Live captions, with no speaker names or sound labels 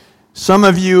Some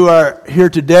of you are here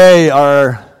today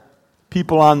are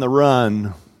people on the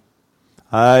run.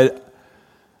 I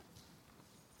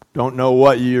don't know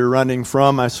what you're running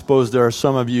from. I suppose there are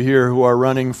some of you here who are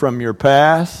running from your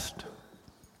past.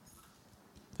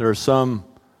 There are some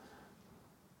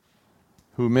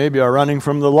who maybe are running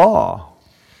from the law.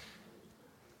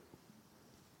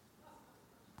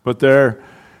 But there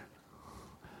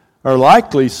are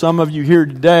likely some of you here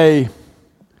today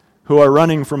who are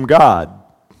running from God.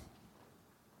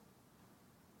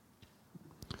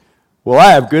 Well,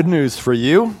 I have good news for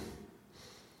you.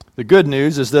 The good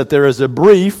news is that there is a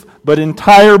brief but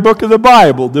entire book of the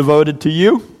Bible devoted to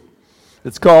you.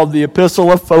 It's called the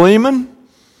Epistle of Philemon.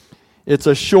 It's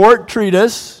a short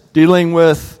treatise dealing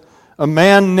with a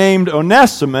man named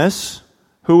Onesimus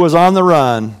who was on the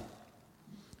run.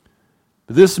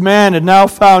 This man had now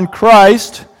found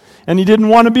Christ, and he didn't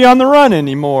want to be on the run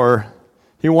anymore.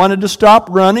 He wanted to stop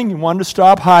running, he wanted to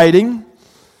stop hiding,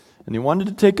 and he wanted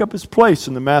to take up his place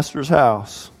in the Master's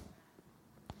house.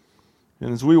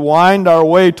 And as we wind our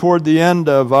way toward the end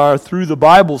of our Through the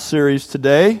Bible series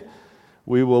today,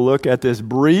 we will look at this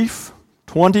brief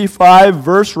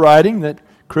 25-verse writing that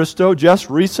Christo just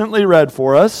recently read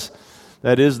for us.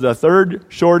 That is the third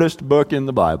shortest book in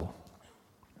the Bible.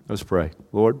 Let's pray.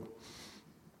 Lord,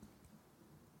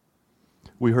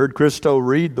 we heard Christo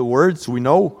read the words. We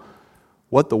know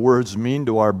what the words mean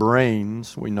to our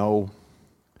brains. We know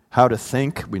how to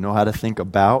think. We know how to think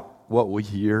about what we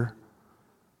hear.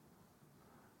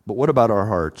 But what about our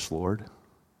hearts, Lord?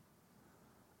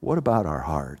 What about our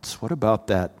hearts? What about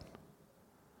that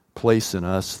place in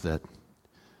us that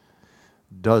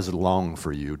does long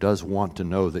for you, does want to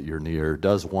know that you're near,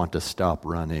 does want to stop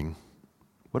running?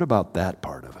 What about that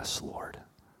part of us, Lord?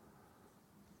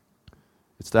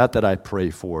 It's that I pray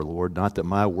for, Lord, not that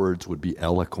my words would be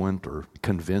eloquent or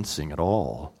convincing at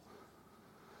all,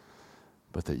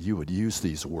 but that you would use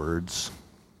these words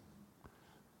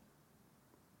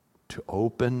to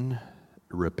open,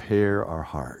 repair our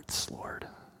hearts, Lord.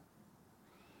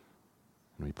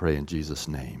 And we pray in Jesus'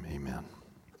 name, amen.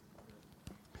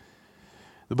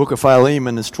 The book of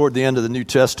Philemon is toward the end of the New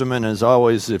Testament. As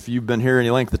always, if you've been here any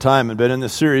length of time and been in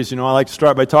this series, you know I like to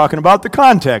start by talking about the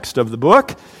context of the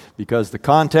book, because the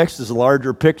context is a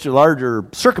larger picture, larger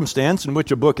circumstance in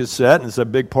which a book is set, and it's a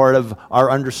big part of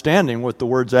our understanding what the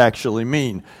words actually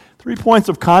mean. 3 points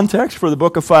of context for the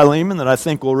book of Philemon that I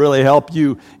think will really help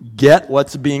you get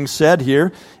what's being said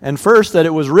here. And first, that it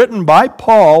was written by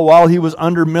Paul while he was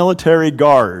under military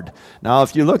guard. Now,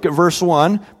 if you look at verse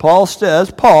 1, Paul says,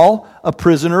 Paul, a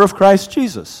prisoner of Christ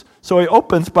Jesus. So he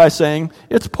opens by saying,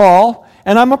 it's Paul,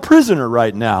 and I'm a prisoner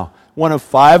right now. One of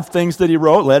 5 things that he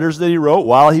wrote, letters that he wrote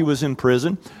while he was in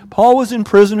prison. Paul was in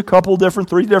prison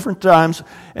 3 different times,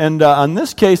 and on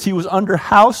this case, he was under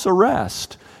house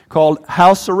arrest, called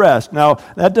house arrest. Now,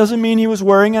 that doesn't mean he was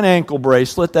wearing an ankle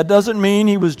bracelet. That doesn't mean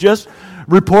he was just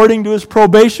reporting to his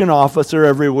probation officer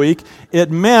every week.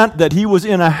 It meant that he was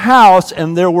in a house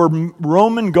and there were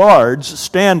Roman guards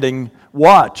standing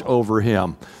watch over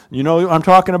him. You know what I'm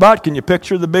talking about? Can you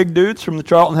picture the big dudes from the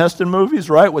Charlton Heston movies,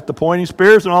 right, with the pointy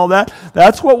spears and all that?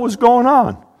 That's what was going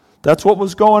on. That's what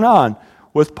was going on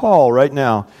with Paul right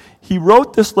now. He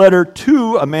wrote this letter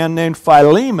to a man named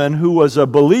Philemon who was a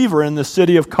believer in the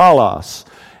city of Colossus.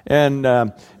 And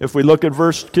if we look at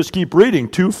verse, just keep reading,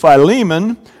 to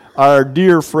Philemon, our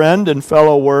dear friend and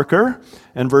fellow worker.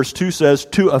 And verse 2 says,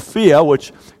 to Apphia,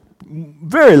 which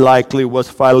very likely was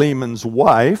Philemon's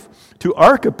wife, to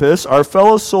Archippus, our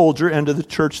fellow soldier, and to the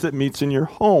church that meets in your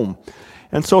home.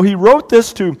 And so he wrote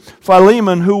this to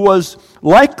Philemon, who was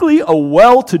likely a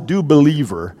well-to-do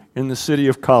believer in the city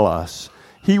of Colossus.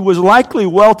 He was likely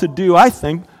well-to-do, I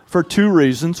think, for 2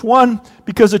 reasons. One,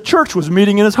 because a church was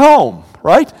meeting in his home,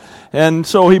 right? And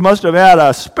so he must have had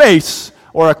a space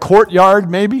or a courtyard,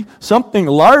 maybe, something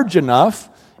large enough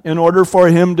in order for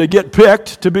him to get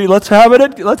picked to be, let's have it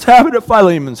at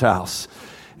Philemon's house.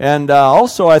 And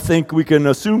also, I think we can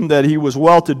assume that he was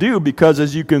well-to-do because,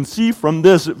 as you can see from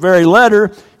this very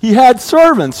letter, he had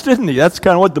servants, didn't he? That's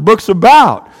kind of what the book's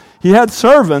about. He had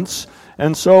servants,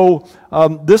 and so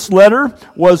this letter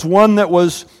was one that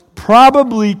was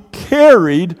probably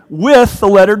carried with the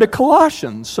letter to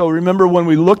Colossians. So remember when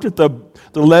we looked at the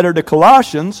letter to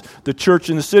Colossians, the church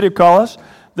in the city of Colossus,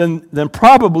 then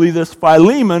probably this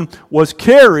Philemon was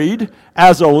carried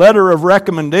as a letter of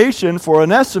recommendation for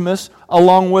Onesimus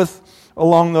along with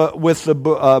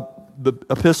the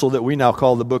epistle that we now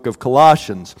call the book of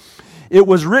Colossians. It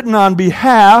was written on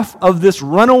behalf of this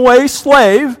runaway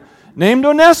slave named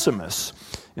Onesimus.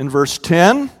 In verse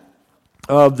 10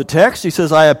 of the text. He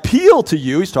says, I appeal to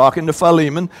you, he's talking to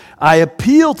Philemon, I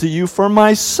appeal to you for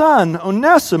my son,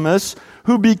 Onesimus,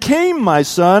 who became my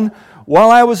son while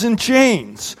I was in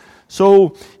chains.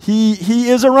 So he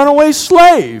is a runaway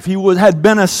slave. He had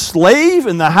been a slave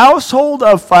in the household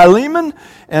of Philemon,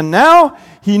 and now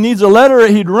he needs a letter.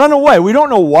 He'd run away. We don't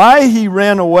know why he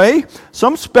ran away.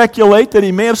 Some speculate that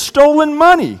he may have stolen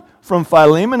money from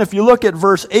Philemon. If you look at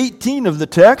verse 18 of the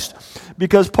text,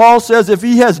 because Paul says, if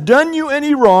he has done you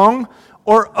any wrong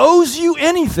or owes you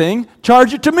anything,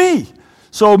 charge it to me.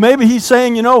 So maybe he's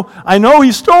saying, I know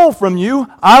he stole from you.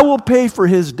 I will pay for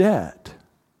his debt.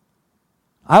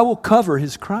 I will cover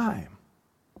his crime.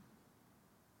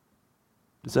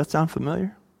 Does that sound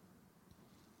familiar?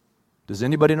 Does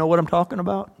anybody know what I'm talking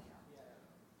about?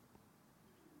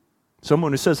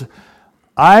 Someone who says,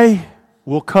 I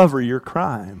will cover your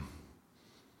crime.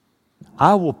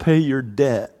 I will pay your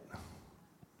debt.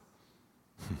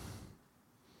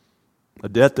 A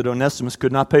debt that Onesimus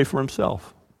could not pay for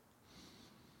himself.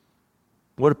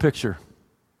 What a picture.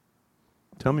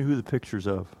 Tell me who the picture's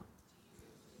of.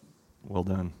 Well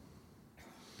done.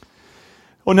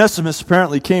 Onesimus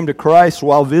apparently came to Christ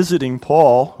while visiting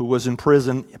Paul, who was in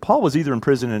prison. Paul was either in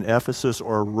prison in Ephesus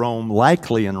or Rome,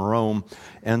 likely in Rome.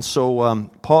 And so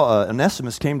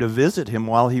Onesimus came to visit him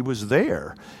while he was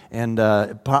there. And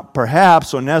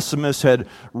perhaps Onesimus had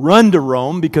run to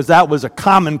Rome because that was a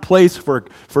common place for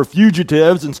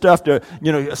fugitives and stuff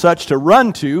such to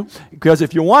run to. Because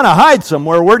if you want to hide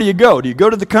somewhere, where do you go? Do you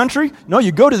go to the country? No,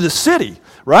 you go to the city,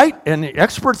 right? And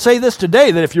experts say this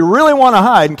today, that if you really want to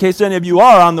hide, in case any of you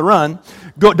are on the run,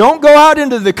 don't go out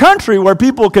into the country where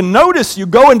people can notice you.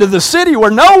 Go into the city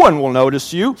where no one will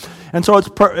notice you. And so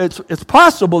it's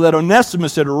possible that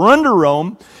Onesimus had run to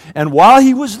Rome, and while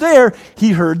he was there,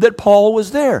 he heard that Paul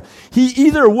was there. He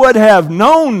either would have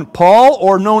known Paul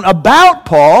or known about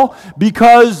Paul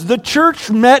because the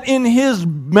church met in his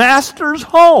master's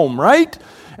home, right?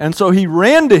 And so he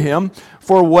ran to him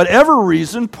for whatever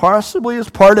reason, possibly as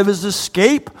part of his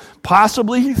escape.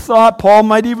 Possibly he thought Paul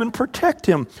might even protect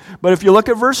him. But if you look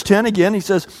at verse 10 again, he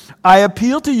says, I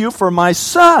appeal to you for my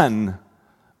son,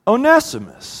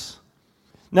 Onesimus.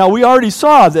 Now, we already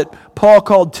saw that Paul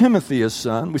called Timothy his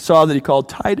son. We saw that he called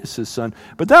Titus his son.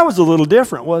 But that was a little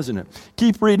different, wasn't it?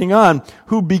 Keep reading on.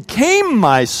 Who became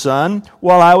my son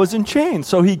while I was in chains.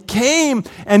 So he came,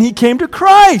 and he came to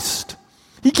Christ.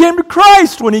 He came to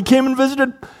Christ when he came and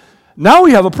visited. Now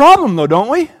we have a problem, though, don't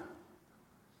we?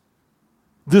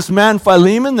 This man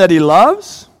Philemon that he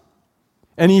loves,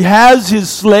 and he has his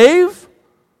slave,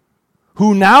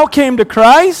 who now came to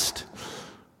Christ.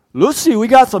 Lucy, we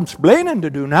got some explaining to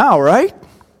do now, right?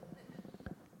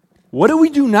 What do we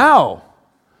do now?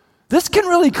 This can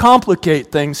really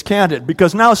complicate things, can't it?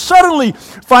 Because now suddenly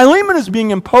Philemon is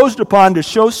being imposed upon to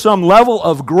show some level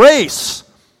of grace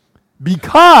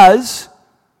because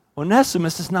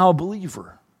Onesimus is now a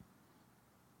believer.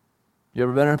 You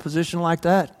ever been in a position like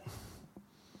that?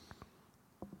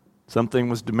 Something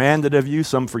was demanded of you,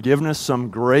 some forgiveness, some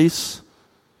grace.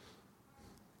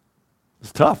 It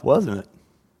was tough, wasn't it?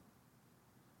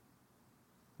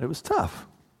 It was tough.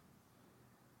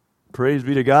 Praise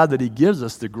be to God that He gives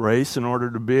us the grace in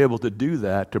order to be able to do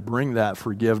that, to bring that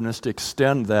forgiveness, to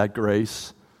extend that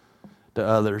grace to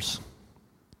others.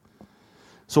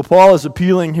 So Paul is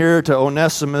appealing here to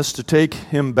Onesimus to take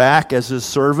him back as his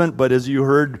servant, but as you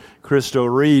heard Christo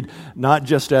read, not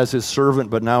just as his servant,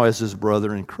 but now as his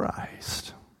brother in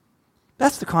Christ.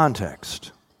 That's the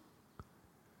context.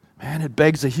 Man, it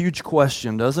begs a huge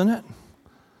question, doesn't it?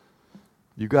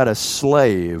 You've got a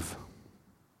slave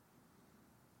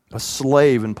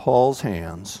in Paul's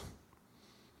hands,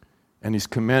 and he's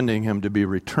commending him to be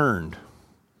returned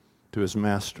to his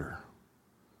master.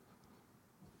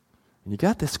 And you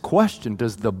got this question,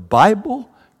 does the Bible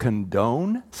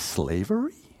condone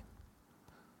slavery?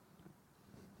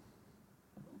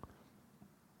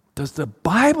 Does the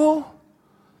Bible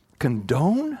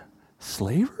condone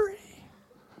slavery?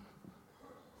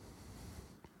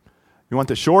 You want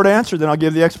the short answer, then I'll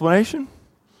give the explanation?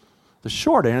 The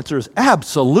short answer is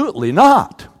absolutely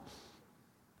not.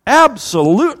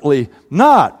 Absolutely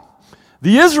not.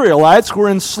 The Israelites were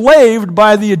enslaved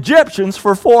by the Egyptians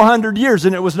for 400 years,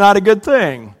 and it was not a good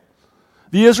thing.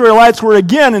 The Israelites were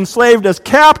again enslaved as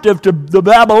captive to the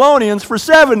Babylonians for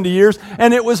 70 years,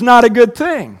 and it was not a good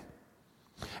thing.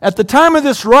 At the time of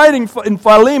this writing in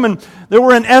Philemon, there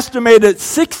were an estimated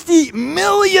 60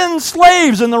 million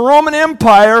slaves in the Roman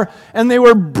Empire, and they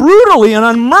were brutally and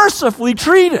unmercifully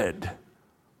treated.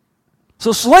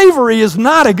 So slavery is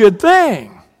not a good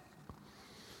thing.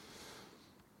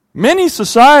 Many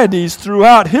societies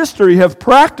throughout history have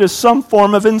practiced some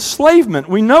form of enslavement.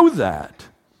 We know that.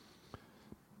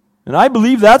 And I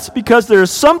believe that's because there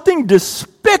is something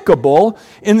despicable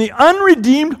in the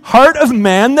unredeemed heart of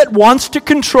man that wants to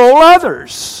control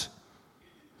others.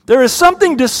 There is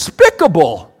something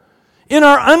despicable in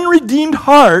our unredeemed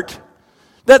heart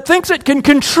that thinks it can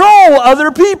control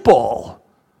other people.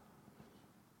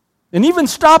 And even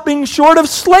stopping short of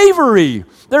slavery,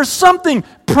 there's something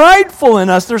prideful in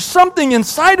us. There's something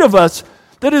inside of us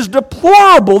that is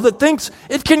deplorable that thinks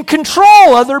it can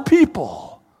control other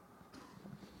people.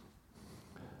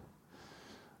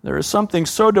 There is something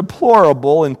so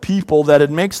deplorable in people that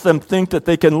it makes them think that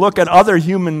they can look at other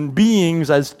human beings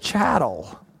as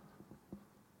chattel.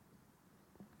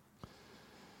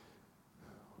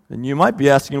 And you might be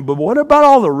asking, but what about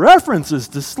all the references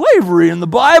to slavery in the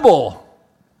Bible?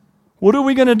 What are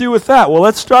we going to do with that? Well,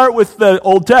 let's start with the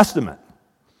Old Testament.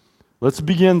 Let's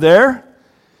begin there.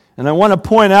 And I want to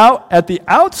point out at the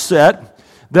outset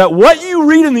that what you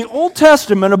read in the Old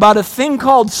Testament about a thing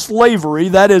called slavery,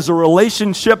 that is a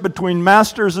relationship between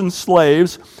masters and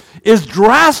slaves, is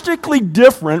drastically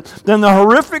different than the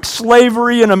horrific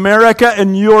slavery in America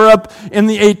and Europe in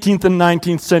the 18th and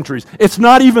 19th centuries. It's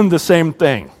not even the same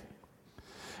thing.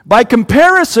 By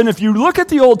comparison, if you look at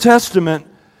the Old Testament,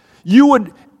 you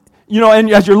would,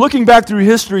 and as you're looking back through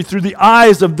history through the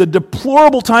eyes of the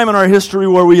deplorable time in our history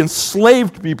where we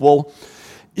enslaved people,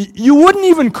 you wouldn't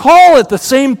even call it the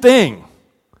same thing.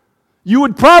 You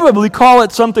would probably call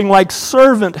it something like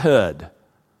servanthood.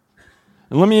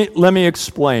 And let me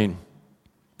explain.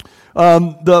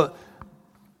 The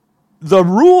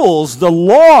rules, the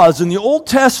laws in the Old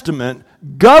Testament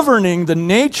governing the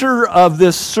nature of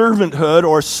this servanthood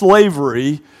or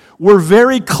slavery were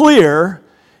very clear,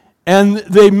 and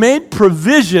they made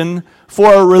provision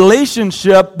for a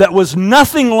relationship that was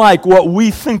nothing like what we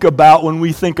think about when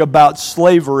we think about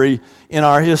slavery in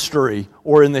our history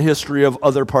or in the history of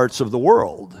other parts of the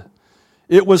world.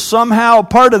 It was somehow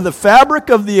part of the fabric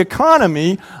of the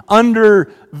economy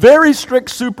under very strict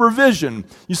supervision.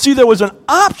 You see, there was an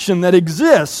option that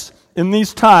exists in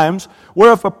these times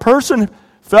where if a person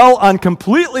fell on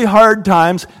completely hard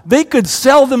times, they could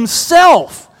sell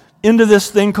themselves into this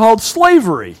thing called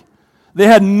slavery. They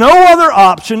had no other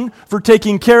option for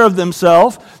taking care of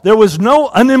themselves. There was no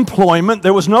unemployment.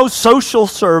 There was no social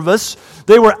service.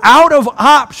 They were out of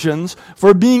options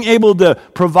for being able to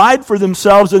provide for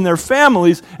themselves and their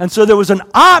families. And so there was an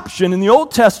option in the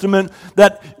Old Testament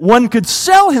that one could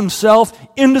sell himself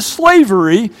into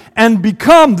slavery and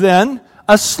become then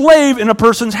a slave in a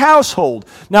person's household.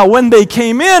 Now, when they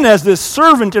came in as this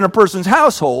servant in a person's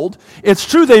household, it's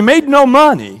true they made no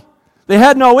money. They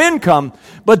had no income,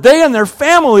 but they and their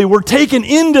family were taken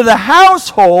into the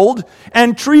household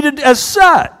and treated as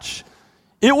such.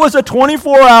 It was a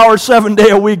 24-hour,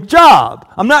 7-day-a-week job.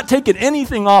 I'm not taking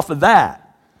anything off of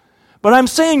that. But I'm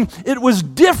saying it was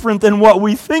different than what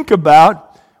we think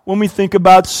about when we think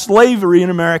about slavery in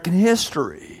American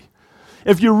history.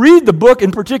 If you read the book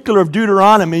in particular of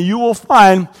Deuteronomy, you will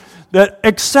find that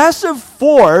excessive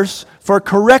force for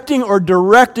correcting or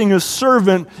directing a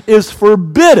servant is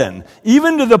forbidden,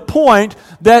 even to the point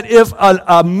that if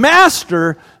a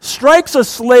master strikes a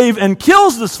slave and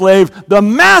kills the slave, the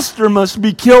master must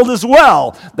be killed as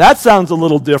well. That sounds a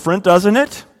little different, doesn't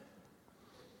it?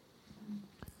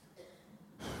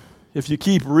 If you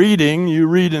keep reading, you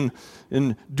read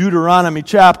in Deuteronomy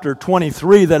chapter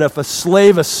 23 that if a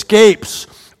slave escapes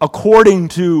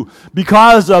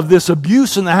because of this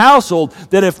abuse in the household,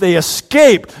 that if they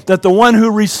escape, that the one who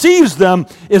receives them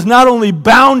is not only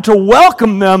bound to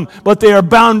welcome them, but they are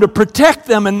bound to protect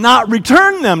them and not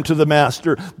return them to the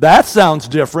master. That sounds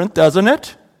different, doesn't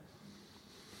it?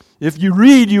 If you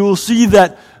read, you will see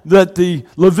that the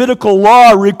Levitical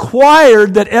law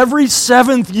required that every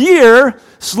 7th year,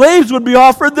 slaves would be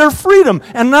offered their freedom.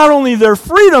 And not only their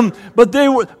freedom, but they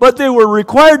were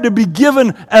required to be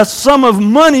given a sum of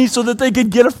money so that they could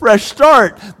get a fresh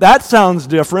start. That sounds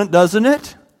different, doesn't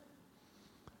it?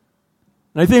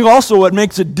 And I think also what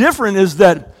makes it different is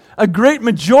that a great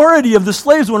majority of the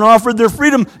slaves, when offered their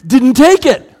freedom, didn't take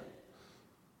it.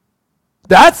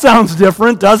 That sounds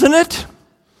different, doesn't it?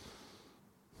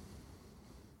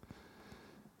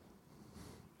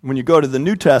 When you go to the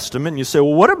New Testament and you say,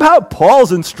 well, what about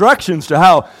Paul's instructions to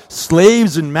how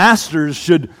slaves and masters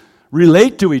should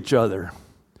relate to each other?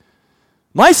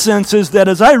 My sense is that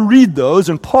as I read those,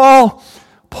 and Paul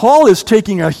is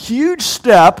taking a huge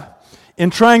step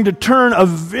in trying to turn a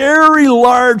very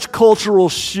large cultural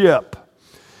ship,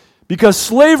 because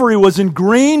slavery was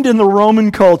ingrained in the Roman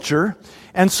culture,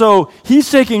 And so he's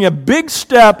taking a big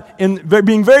step in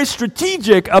being very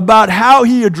strategic about how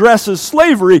he addresses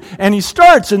slavery. And he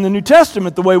starts in the New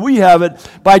Testament, the way we have it,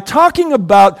 by talking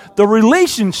about the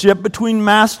relationship between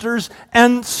masters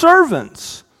and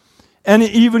servants. And he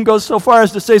even goes so far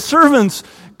as to say, servants,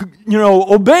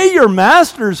 obey your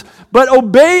masters, but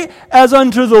obey as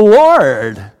unto the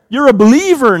Lord. You're a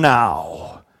believer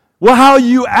now. Well, how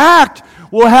you act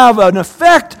will have an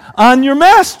effect on your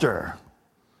master.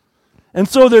 And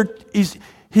so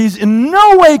he's in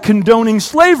no way condoning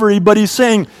slavery, but he's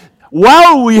saying,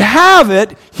 while we have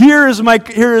it, here is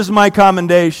my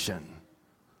commendation.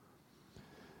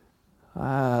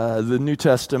 The New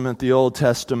Testament, the Old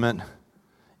Testament,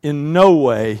 in no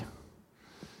way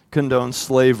condones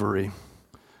slavery.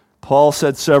 Paul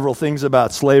said several things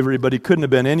about slavery, but he couldn't have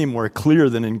been any more clear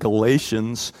than in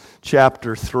Galatians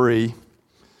chapter 3.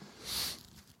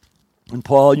 And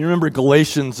Paul, you remember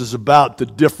Galatians is about the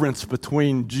difference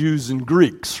between Jews and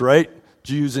Greeks, right?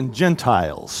 Jews and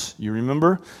Gentiles, you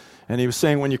remember? And he was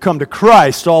saying when you come to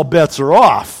Christ, all bets are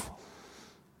off.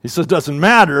 He says it doesn't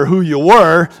matter who you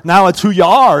were, now it's who you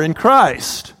are in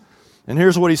Christ. And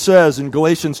here's what he says in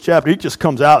Galatians chapter, he just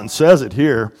comes out and says it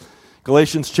here.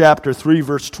 Galatians chapter 3,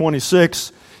 verse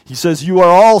 26, he says, you are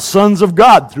all sons of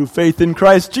God through faith in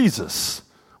Christ Jesus.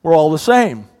 We're all the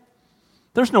same.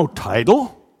 There's no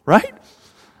title, right?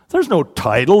 There's no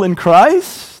title in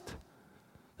Christ.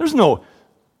 There's no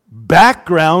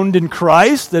background in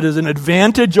Christ that is an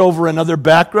advantage over another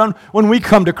background. When we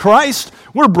come to Christ,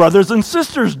 we're brothers and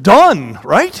sisters. Done,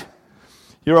 right?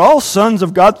 You're all sons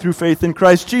of God through faith in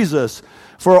Christ Jesus.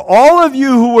 For all of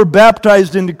you who were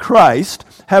baptized into Christ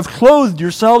have clothed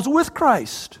yourselves with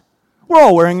Christ. We're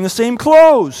all wearing the same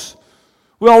clothes.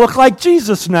 We all look like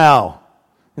Jesus now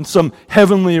in some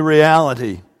heavenly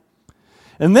reality.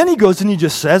 And then he goes and he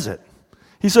just says it.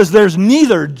 He says, there's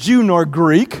neither Jew nor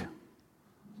Greek.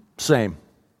 Same.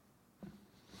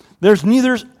 There's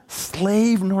neither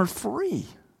slave nor free.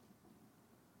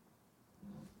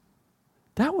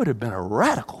 That would have been a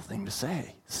radical thing to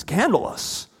say.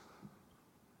 Scandalous.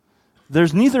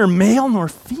 There's neither male nor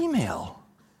female.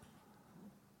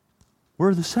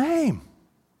 We're the same.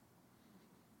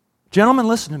 Gentlemen,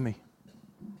 listen to me.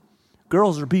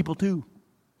 Girls are people too.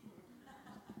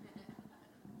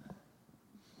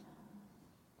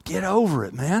 Get over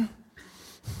it, man.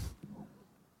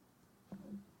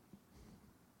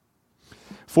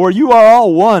 For you are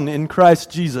all one in Christ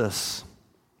Jesus.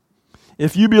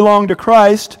 If you belong to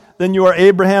Christ, then you are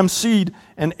Abraham's seed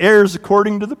and heirs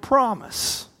according to the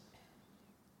promise.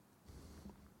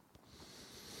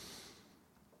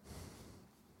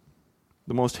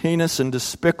 The most heinous and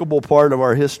despicable part of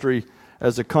our history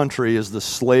as a country is the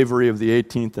slavery of the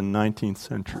 18th and 19th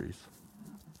centuries.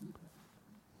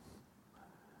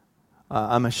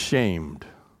 I'm ashamed.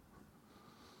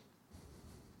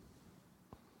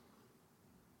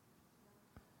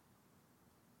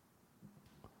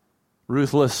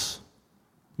 Ruthless,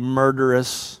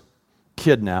 murderous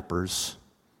kidnappers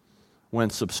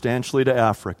went substantially to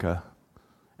Africa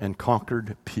and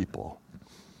conquered people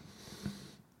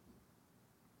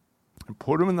and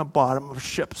put them in the bottom of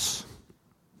ships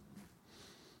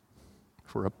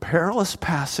for a perilous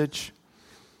passage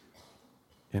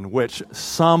in which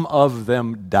some of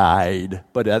them died,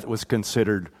 but that was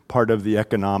considered part of the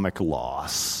economic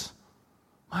loss.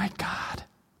 My God.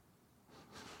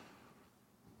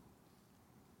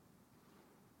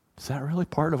 Is that really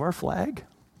part of our flag?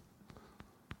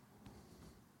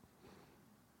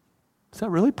 Is that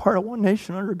really part of one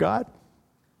nation under God?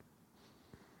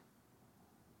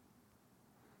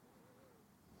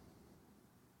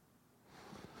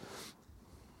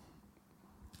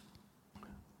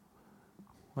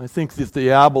 I think that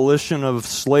the abolition of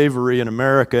slavery in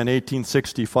America in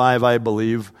 1865, I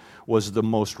believe, was the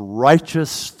most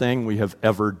righteous thing we have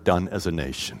ever done as a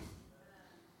nation.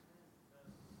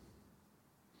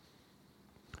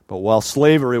 But while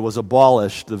slavery was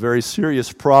abolished, the very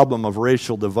serious problem of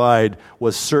racial divide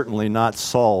was certainly not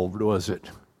solved, was it?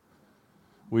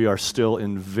 We are still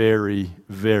in very,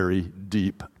 very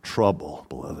deep trouble,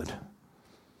 beloved.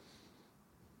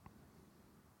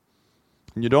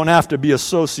 You don't have to be a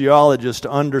sociologist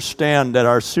to understand that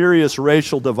our serious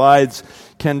racial divides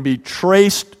can be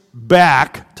traced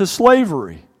back to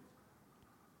slavery.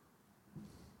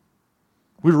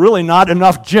 We're really not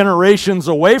enough generations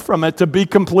away from it to be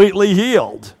completely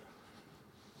healed.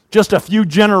 Just a few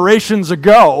generations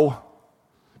ago,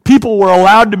 people were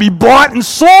allowed to be bought and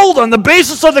sold on the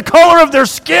basis of the color of their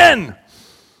skin.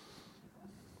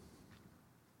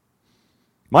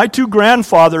 My two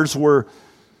grandfathers were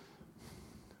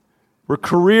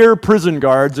career prison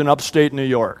guards in upstate New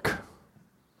York.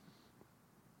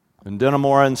 in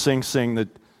Denimora and Sing Sing, the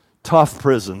tough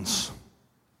prisons.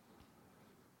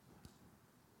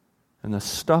 And the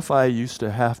stuff I used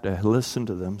to have to listen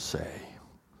to them say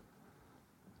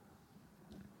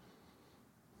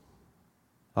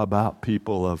about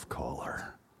people of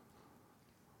color.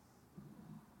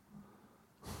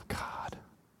 God,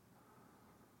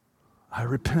 I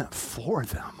repent for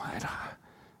them.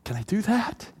 Can I do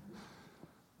that?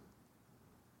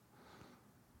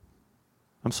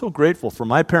 I'm so grateful for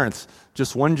my parents,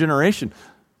 just one generation.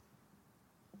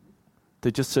 They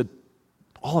just said,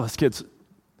 all of us kids,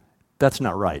 that's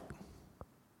not right.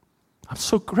 I'm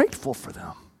so grateful for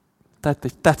them.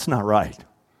 That's not right.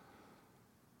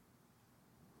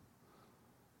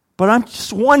 But I'm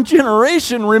just one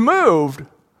generation removed.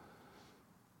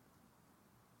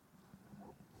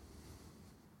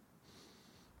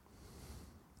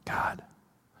 God,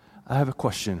 I have a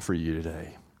question for you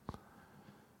today.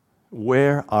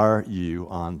 Where are you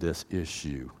on this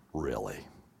issue, really?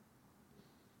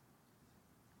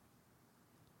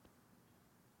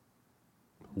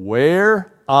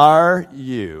 Where are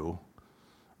you,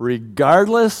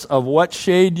 regardless of what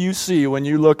shade you see when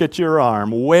you look at your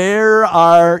arm? Where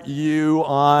are you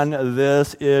on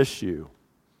this issue?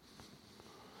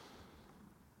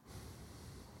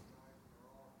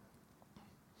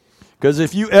 Because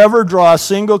if you ever draw a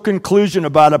single conclusion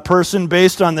about a person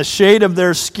based on the shade of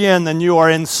their skin, then you are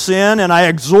in sin, and I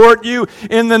exhort you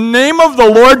in the name of the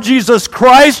Lord Jesus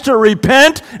Christ to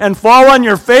repent and fall on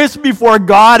your face before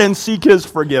God and seek His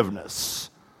forgiveness.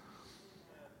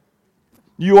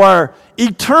 You are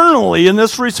eternally, in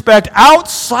this respect,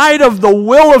 outside of the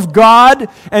will of God,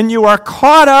 and you are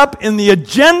caught up in the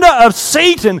agenda of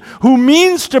Satan, who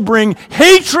means to bring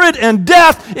hatred and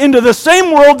death into the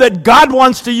same world that God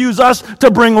wants to use us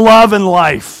to bring love and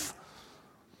life.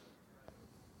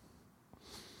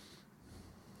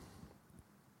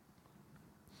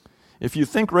 If you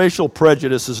think racial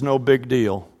prejudice is no big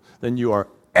deal, then you are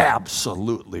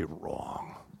absolutely wrong.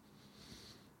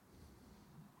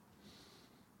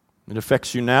 It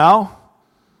affects you now,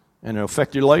 and it'll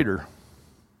affect you later.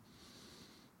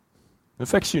 It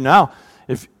affects you now.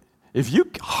 If you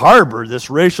harbor this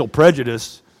racial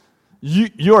prejudice,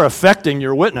 you're affecting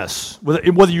your witness.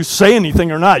 Whether you say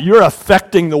anything or not, you're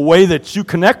affecting the way that you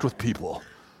connect with people.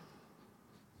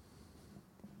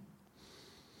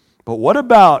 But what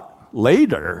about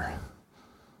later?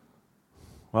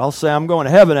 Well, say I'm going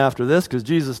to heaven after this because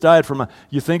Jesus died for my...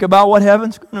 You think about what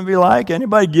heaven's going to be like?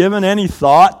 Anybody given any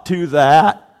thought to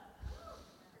that?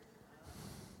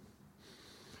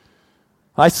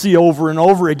 I see over and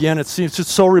over again, it seems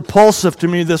just so repulsive to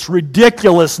me, this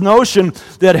ridiculous notion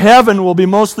that heaven will be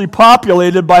mostly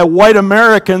populated by white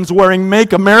Americans wearing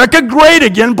Make America Great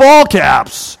Again ball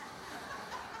caps.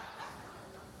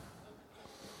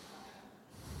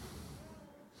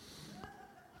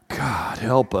 God,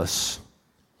 help us.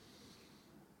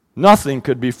 Nothing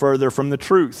could be further from the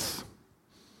truth.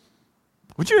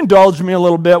 Would you indulge me a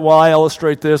little bit while I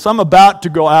illustrate this? I'm about to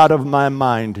go out of my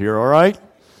mind here, all right?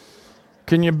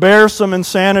 Can you bear some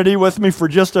insanity with me for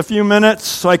just a few minutes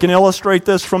so I can illustrate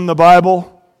this from the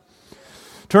Bible?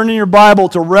 Turn in your Bible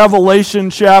to Revelation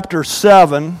chapter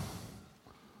 7,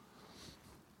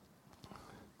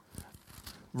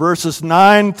 verses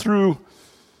 9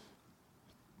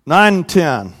 and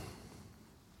 10.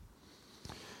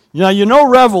 Now, you know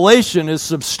Revelation is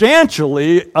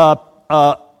substantially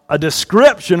a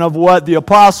description of what the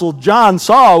Apostle John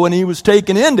saw when he was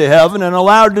taken into heaven and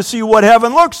allowed to see what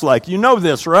heaven looks like. You know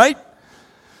this, right?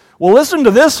 Well, listen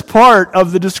to this part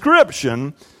of the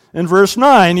description. In verse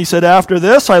 9, he said, "After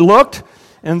this I looked,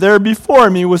 and there before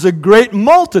me was a great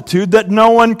multitude that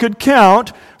no one could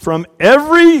count, from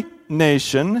every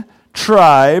nation,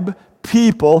 tribe,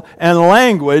 people, and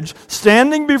language,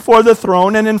 standing before the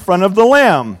throne and in front of the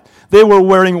Lamb. They were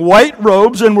wearing white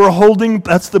robes and were holding,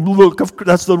 that's the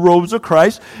robes of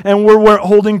Christ, and were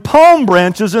holding palm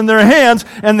branches in their hands,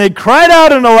 and they cried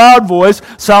out in a loud voice,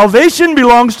 'Salvation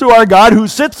belongs to our God who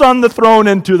sits on the throne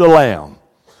and to the Lamb.'"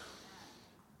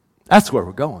 That's where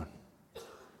we're going.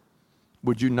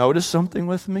 Would you notice something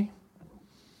with me?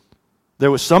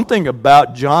 There was something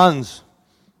about John's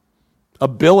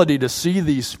ability to see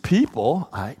these people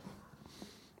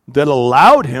that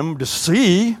allowed him to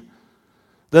see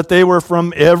that they were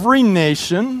from every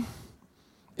nation,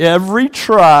 every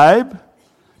tribe,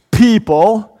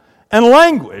 people, and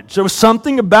language. There was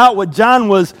something about what John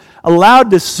was allowed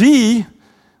to see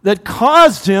that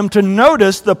caused him to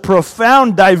notice the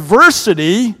profound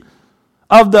diversity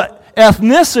of the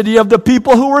ethnicity of the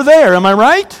people who were there. Am I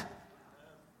right?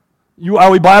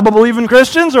 Are we Bible-believing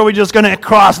Christians, or are we just going to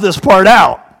cross this part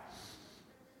out?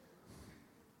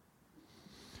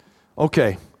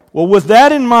 Okay. Well, with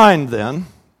that in mind then,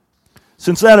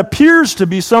 since that appears to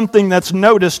be something that's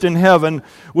noticed in heaven,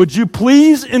 would you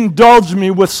please indulge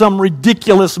me with some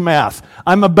ridiculous math?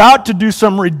 I'm about to do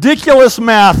some ridiculous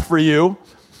math for you.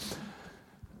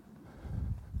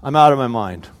 I'm out of my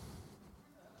mind.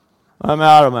 I'm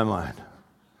out of my mind.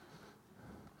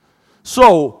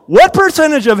 So, what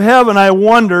percentage of heaven, I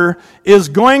wonder, is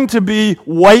going to be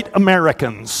white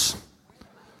Americans?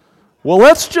 Well,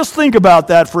 let's just think about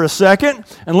that for a second,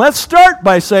 and let's start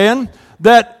by saying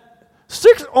that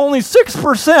only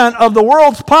 6% of the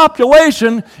world's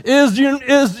population is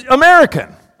American.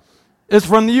 Is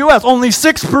from the U.S. Only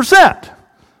 6%.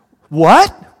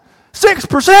 What?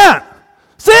 6%!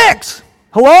 6!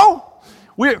 Hello?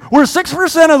 We're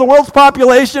 6% of the world's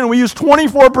population, and we use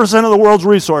 24% of the world's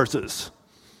resources.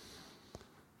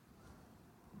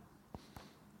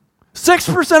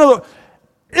 6% of the...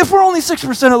 If we're only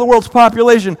 6% of the world's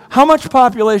population, how much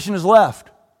population is left?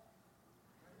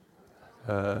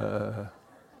 The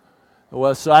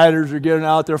West Siders are getting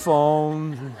out their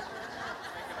phones, and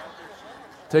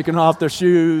taking off their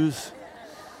shoes.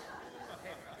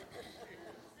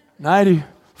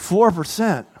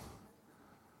 94%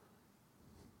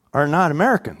 are not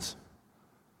Americans.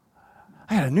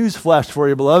 I got a news flash for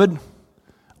you, beloved.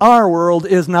 Our world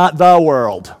is not the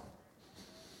world.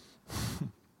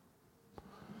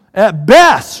 At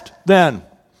best, then,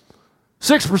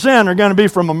 6% are going to be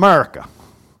from America.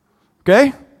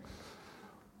 Okay?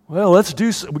 Well,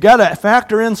 we got to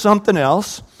factor in something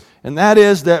else, and that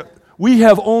is that we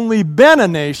have only been a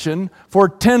nation for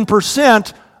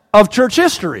 10% of church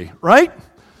history, right?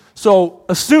 So,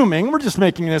 we're just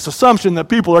making this assumption that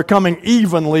people are coming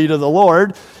evenly to the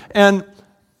Lord, and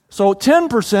so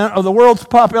 10% of the world's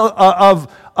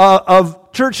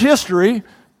of church history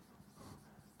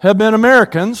have been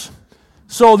Americans.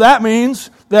 So that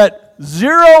means that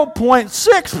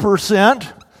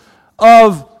 0.6%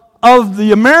 of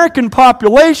the American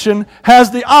population has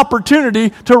the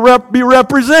opportunity to be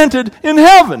represented in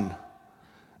heaven.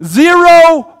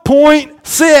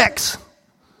 0.6.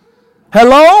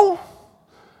 Hello?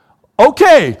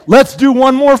 Okay, let's do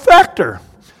one more factor.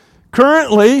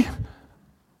 Currently,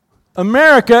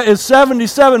 America is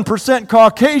 77%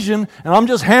 Caucasian, and I'm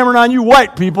just hammering on you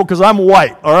white people because I'm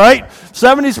white, all right?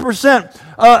 70%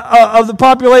 of the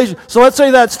population. So let's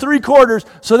say that's 3/4.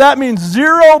 So that means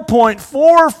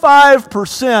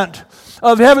 0.45%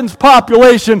 of heaven's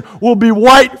population will be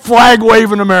white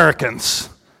flag-waving Americans.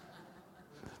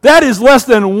 That is less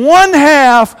than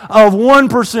 1/2 of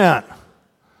 1%.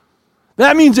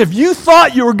 That means if you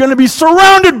thought you were going to be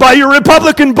surrounded by your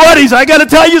Republican buddies, I got to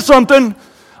tell you something.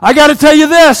 I got to tell you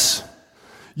this.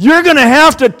 You're going to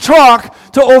have to talk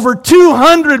to over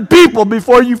 200 people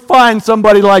before you find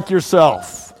somebody like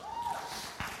yourself.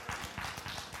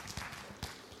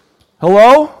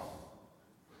 Hello?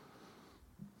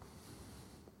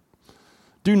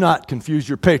 Do not confuse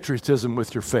your patriotism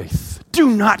with your faith.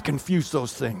 Do not confuse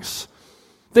those things.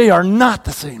 They are not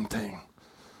the same thing.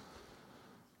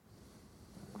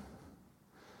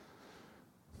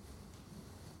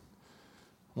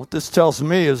 What this tells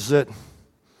me is that,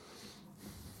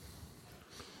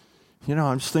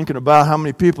 I'm just thinking about how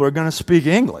many people are going to speak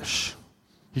English.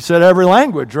 He said every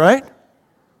language, right?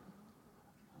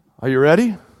 Are you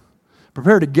ready?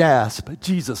 Prepare to gasp, but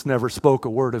Jesus never spoke a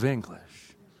word of English.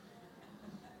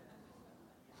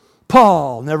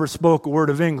 Paul never spoke a word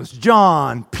of English.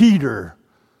 John, Peter,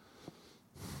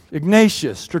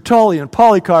 Ignatius, Tertullian,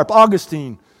 Polycarp,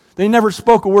 Augustine, they never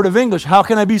spoke a word of English. How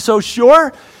can I be so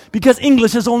sure? Because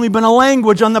English has only been a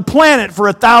language on the planet for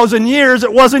 1,000 years.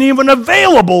 It wasn't even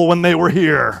available when they were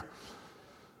here.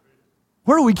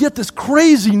 Where do we get this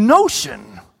crazy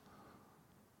notion?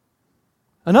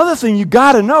 Another thing you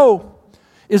got to know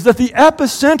is that the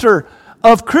epicenter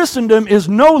of Christendom is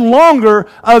no longer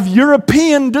of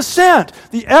European descent.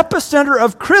 The epicenter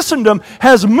of Christendom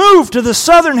has moved to the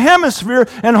southern hemisphere,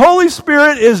 and Holy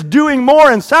Spirit is doing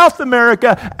more in South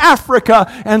America,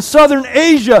 Africa, and southern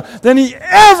Asia than He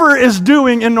ever is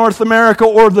doing in North America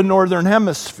or the northern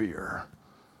hemisphere.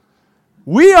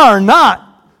 We are not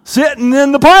sitting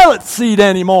in the pilot's seat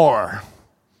anymore.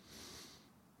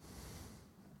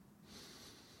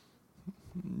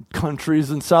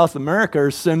 Countries in South America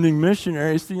are sending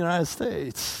missionaries to the United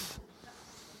States.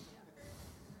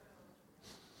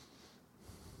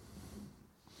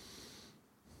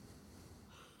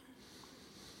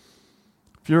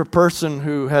 If you're a person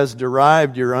who has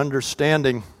derived your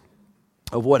understanding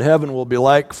of what heaven will be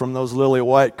like from those Lily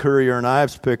White Currier and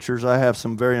Ives pictures, I have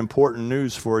some very important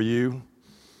news for you.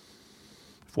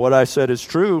 If what I said is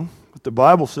true, what the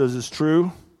Bible says is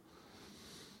true,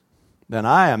 then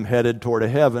I am headed toward a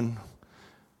heaven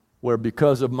where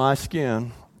because of my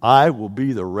skin, I will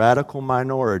be the radical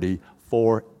minority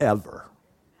forever.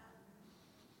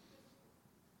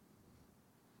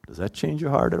 Does that change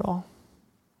your heart at all?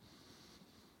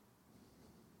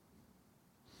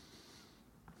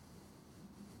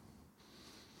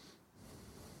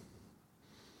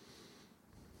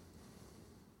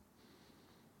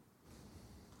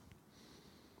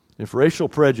 If racial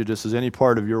prejudice is any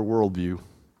part of your worldview,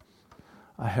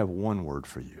 I have one word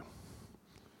for you.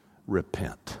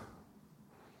 Repent.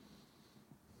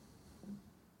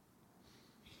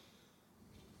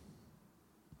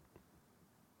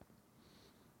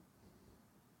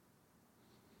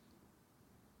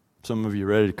 Some of you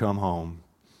ready to come home.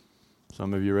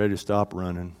 Some of you ready to stop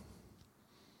running.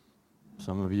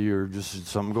 Some of you are just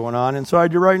something going on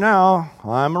inside you right now.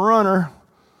 I'm a runner.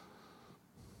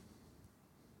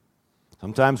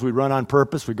 Sometimes we run on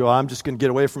purpose. We go, I'm just going to get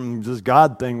away from this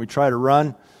God thing. We try to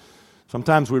run.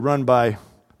 Sometimes we run by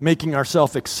making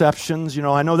ourselves exceptions. You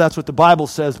know, I know that's what the Bible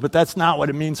says, but that's not what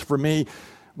it means for me.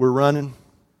 We're running.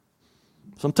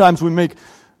 Sometimes we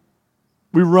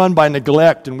run by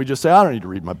neglect, and we just say, I don't need to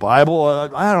read my Bible.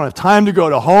 I don't have time to go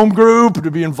to home group, to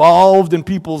be involved in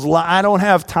people's lives. I don't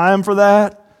have time for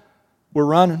that. We're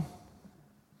running.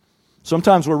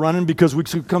 Sometimes we're running because we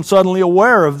become suddenly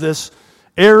aware of this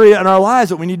area in our lives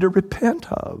that we need to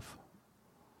repent of.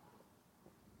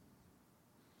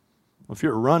 Well, if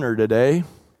you're a runner today,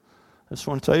 I just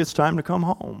want to tell you it's time to come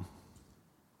home.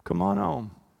 Come on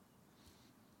home.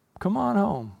 Come on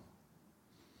home.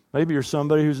 Maybe you're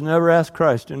somebody who's never asked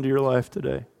Christ into your life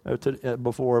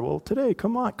before. Well, today,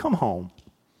 come on, come home.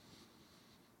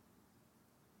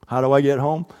 How do I get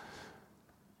home?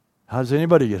 How does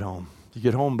anybody get home? You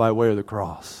get home by way of the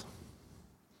cross.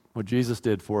 What Jesus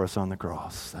did for us on the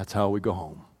cross. That's how we go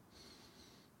home.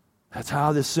 That's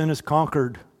how this sin is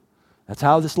conquered. That's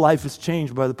how this life is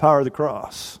changed by the power of the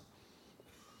cross.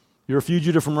 You're a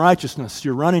fugitive from righteousness.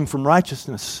 You're running from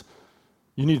righteousness.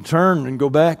 You need to turn and go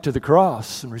back to the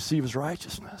cross and receive His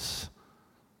righteousness.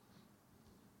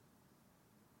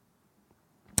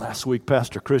 Last week,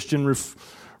 Pastor Christian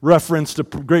referenced a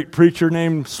great preacher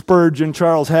named Spurgeon,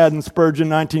 Charles Haddon Spurgeon,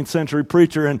 19th century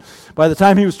preacher. And by the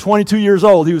time he was 22 years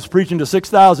old, he was preaching to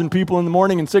 6,000 people in the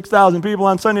morning and 6,000 people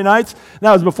on Sunday nights. And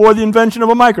that was before the invention of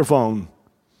a microphone.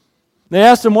 They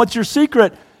asked him, what's your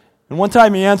secret? And one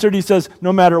time he answered, he says,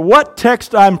 no matter what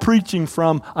text I'm preaching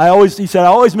from, I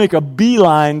always make a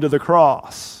beeline to the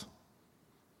cross.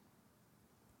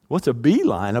 What's a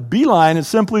beeline? A beeline is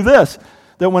simply this,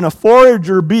 that when a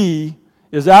forager bee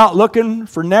is out looking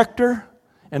for nectar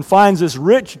and finds this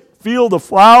rich field of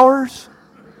flowers,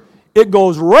 it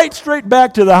goes right straight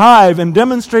back to the hive and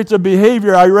demonstrates a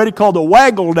behavior I already called a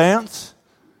waggle dance.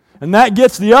 And that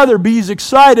gets the other bees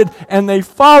excited, and they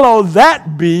follow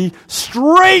that bee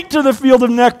straight to the field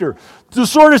of nectar. The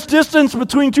shortest distance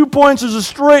between 2 points is a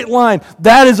straight line.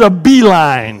 That is a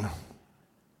beeline.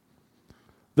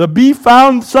 The bee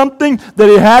found something that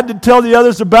he had to tell the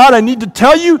others about. I need to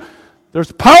tell you,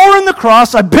 there's power in the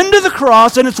cross. I've been to the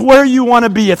cross, and it's where you want to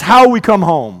be. It's how we come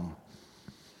home.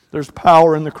 There's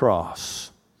power in the cross.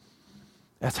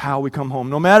 That's how we come home.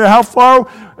 No matter how far,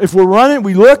 if we're running,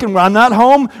 we look and I'm not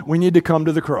home, we need to come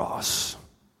to the cross.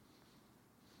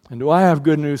 And do I have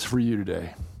good news for you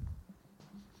today?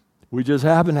 We just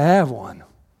happen to have one.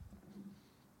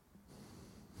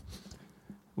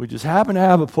 We just happen to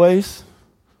have a place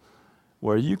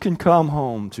where you can come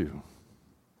home to.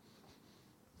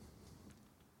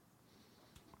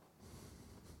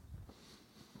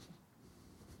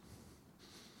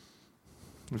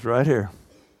 It's right here.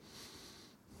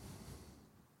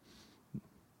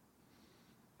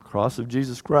 Cross of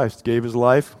Jesus Christ gave His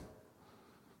life.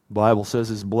 The Bible says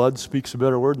His blood speaks a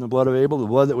better word than the blood of Abel. The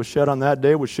blood that was shed on that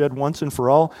day was shed once and for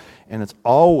all, and it's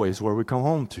always where we come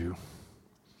home to.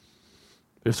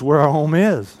 It's where our home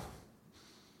is.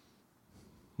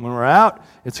 When we're out,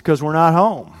 it's because we're not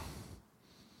home.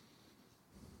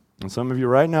 And some of you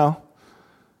right now,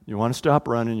 you want to stop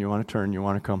running, you want to turn, you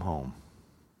want to come home.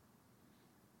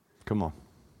 Come on.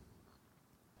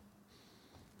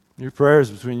 Your prayer is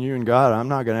between you and God. I'm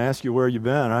not going to ask you where you've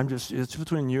been. It's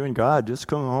between you and God. Just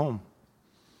come home.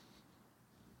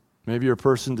 Maybe you're a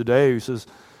person today who says,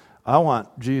 I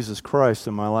want Jesus Christ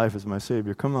in my life as my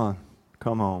Savior. Come on,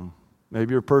 come home.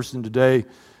 Maybe you're a person today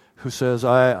who says,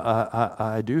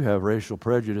 I do have racial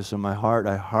prejudice in my heart.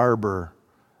 I harbor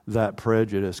that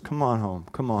prejudice. Come on home.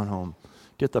 Come on home.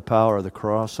 Get the power of the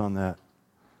cross on that.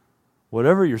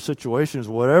 Whatever your situation is,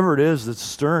 whatever it is that's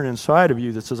stirring inside of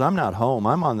you that says, I'm not home,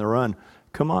 I'm on the run,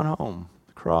 come on home.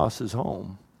 The cross is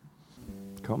home.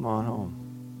 Come on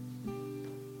home.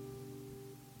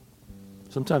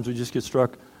 Sometimes we just get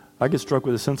struck. I get struck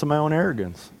with a sense of my own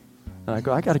arrogance. And I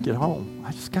go, I got to get home.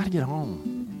 I just got to get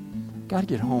home. Got to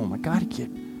get home. I got to get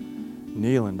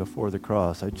kneeling before the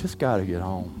cross. I just got to get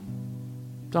home.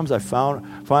 Sometimes I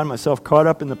find myself caught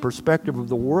up in the perspective of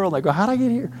the world. I go, how'd I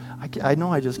get here? I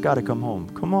know I just got to come home.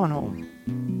 Come on home.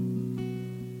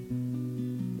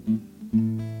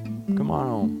 Come on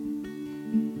home.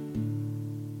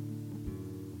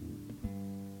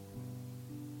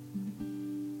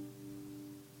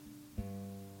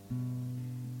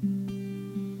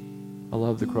 I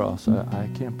love the cross. I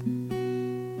can't.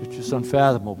 It's just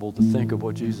unfathomable to think of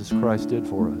what Jesus Christ did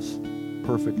for us.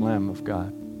 Perfect Lamb of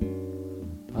God.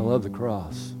 I love the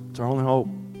cross. It's our only hope.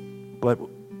 But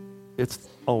it's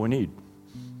all we need.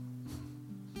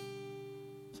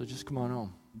 So just come on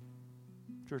home.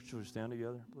 Church, shall we stand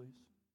together, please?